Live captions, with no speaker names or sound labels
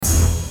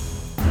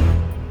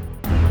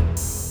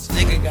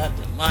got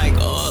the mic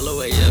all the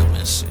way up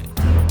and shit.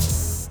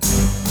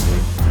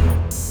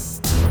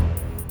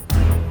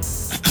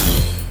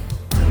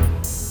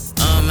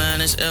 Oh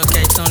man, it's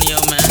LK Tonio,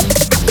 man.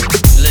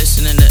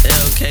 Listening to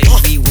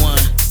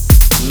LKV1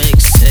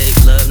 mixtape,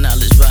 Love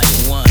Knowledge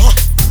Volume 1.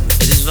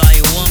 It is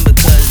Volume 1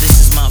 because this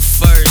is my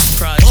first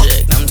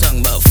project. I'm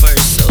talking about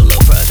first solo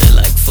project,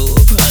 like full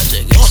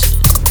project and shit.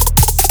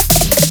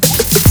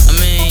 I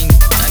mean,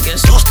 I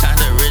guess it was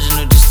kinda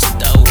original just to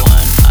throw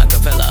one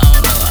acapella. I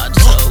don't know, I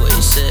just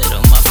always said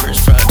on my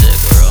first project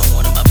or on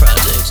one of my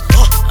projects,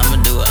 I'ma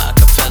do an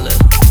acapella,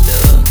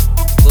 little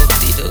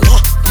whoop-de-doo.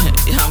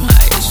 I'm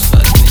high as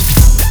fuck.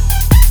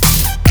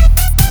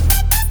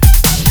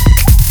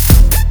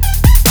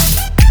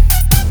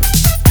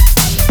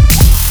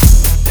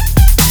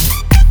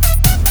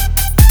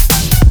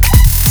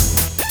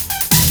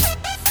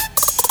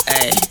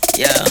 Hey,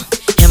 yo,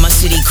 in my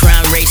city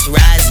crime rates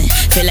rising.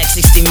 Feel like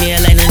 60 mil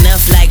ain't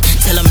enough, like,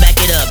 tell them back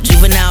it up.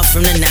 Juvenile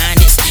from the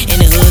 90s. In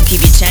the hood, keep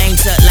your chain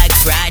tucked like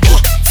Friday.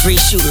 Free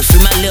shooter,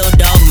 free my little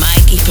dog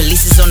Mikey.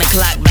 Police is on the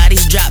clock,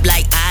 bodies drop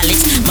like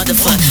eyelids.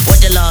 Motherfuck,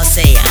 what the law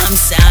say? I'm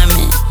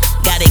Simon.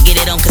 Gotta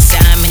get it on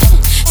consignment.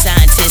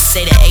 Scientists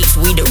say the apes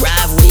we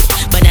derive with.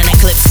 Banana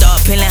clips start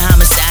peeling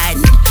homicide.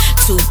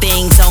 Two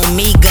things on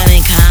me, gun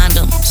and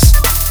condoms.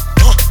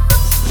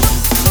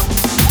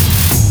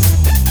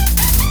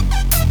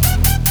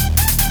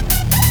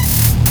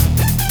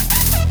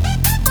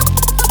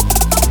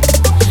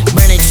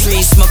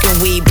 Smoking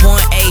weed,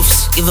 pouring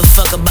apes. Give a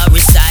fuck about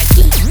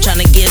recycling.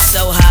 Tryna get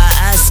so high,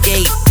 I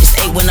escape. It's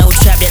 810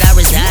 trap that I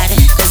reside in.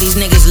 Cause these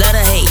niggas love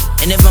to hate.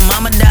 And if my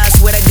mama dies,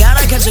 swear to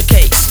God I catch a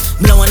case.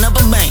 Blowing up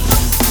a bank.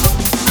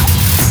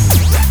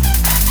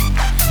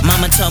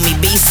 Mama told me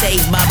be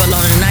safe. Bible on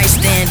the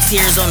nightstand,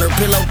 tears on her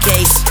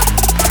pillowcase.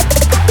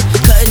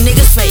 Cut a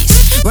nigga's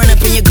face. Run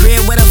up in your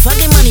crib where the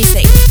fucking money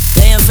safe.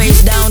 Laying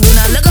face down, do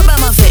not look up at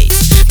my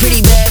face.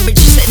 Pretty bad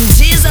bitches setting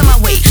tears on my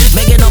weight.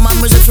 Making all my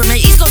music from the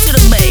east coast to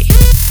the bay.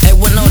 Ain't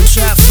with no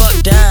trap, fuck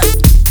that.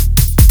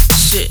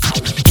 Shit.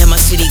 In my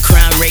city,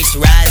 crime rates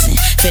rising.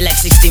 Feel like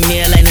 60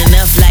 mil ain't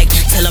enough, like,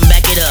 tell them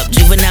back it up.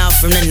 Juvenile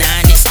from the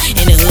 90s.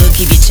 In the hood,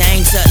 keep your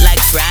chain tucked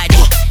like Friday.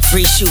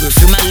 Free shooter,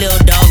 free my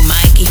little dog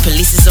Mikey.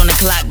 Police is on the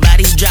clock,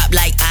 bodies drop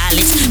like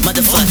eyelids.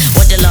 Motherfuck,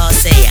 what the law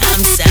say?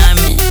 I'm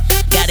Simon.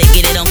 Gotta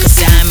get it on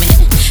consignment.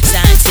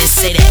 Scientists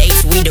say the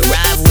apes we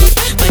derive with.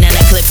 Banana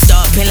clips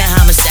start peeling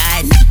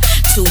homicide.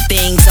 Two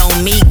things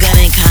on me, gun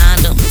and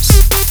condoms.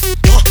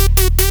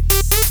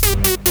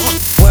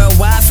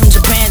 Worldwide from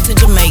Japan to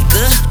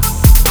Jamaica.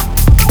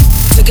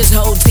 Took his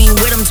whole team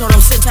with him, told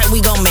him sit tight,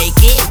 we gon' make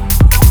it.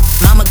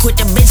 Mama quit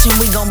the bitch and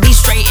we gon' be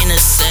straight in a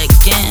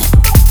second.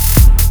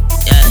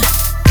 Yeah.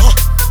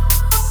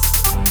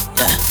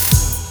 Yeah.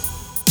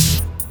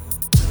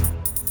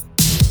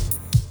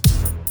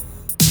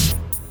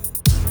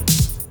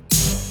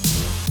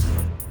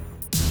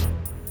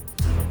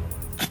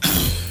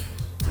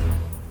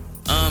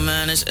 Oh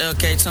man, it's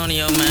LK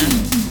Tonio,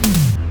 man.